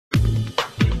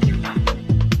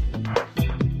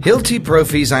Hilti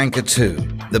PROFIS Anchor 2,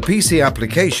 the PC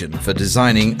application for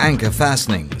designing anchor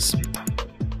fastenings.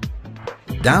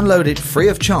 Download it free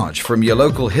of charge from your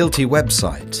local Hilti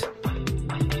website.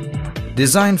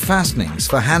 Design fastenings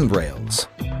for handrails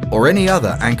or any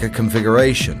other anchor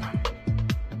configuration.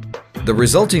 The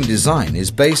resulting design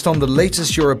is based on the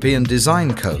latest European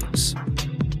design codes.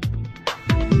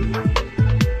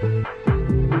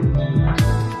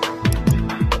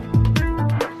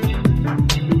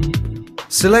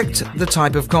 Select the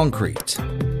type of concrete.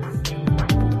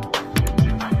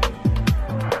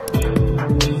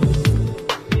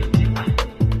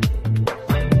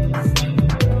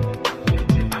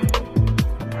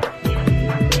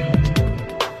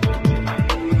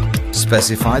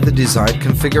 Specify the desired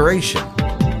configuration.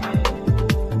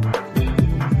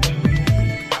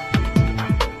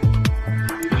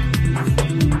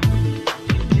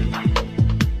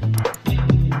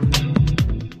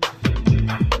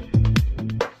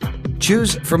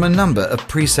 Choose from a number of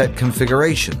preset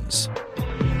configurations.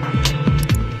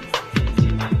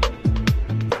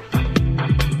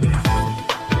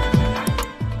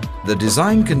 The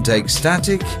design can take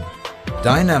static,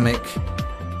 dynamic,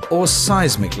 or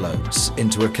seismic loads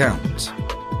into account,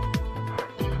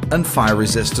 and fire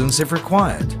resistance if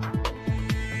required.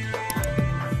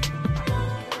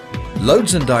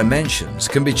 Loads and dimensions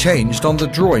can be changed on the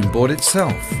drawing board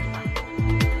itself.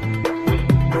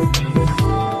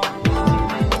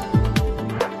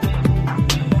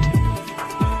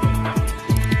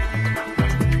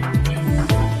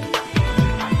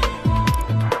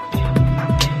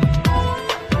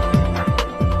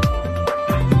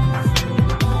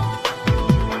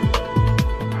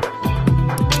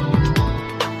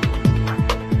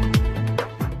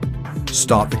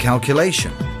 Start the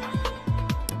calculation.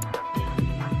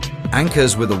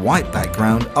 Anchors with a white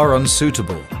background are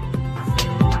unsuitable.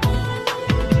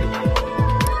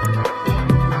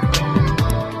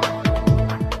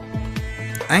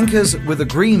 Anchors with a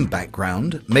green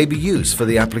background may be used for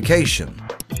the application.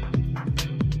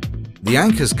 The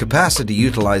anchor's capacity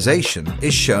utilization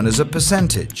is shown as a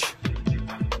percentage.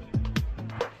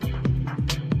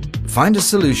 Find a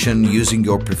solution using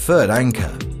your preferred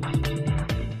anchor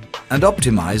and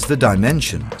optimize the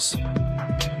dimensions.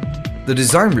 The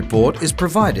design report is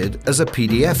provided as a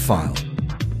PDF file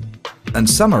and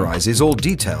summarizes all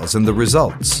details and the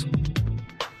results.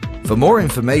 For more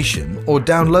information or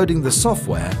downloading the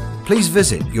software, please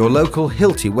visit your local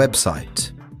Hilti website.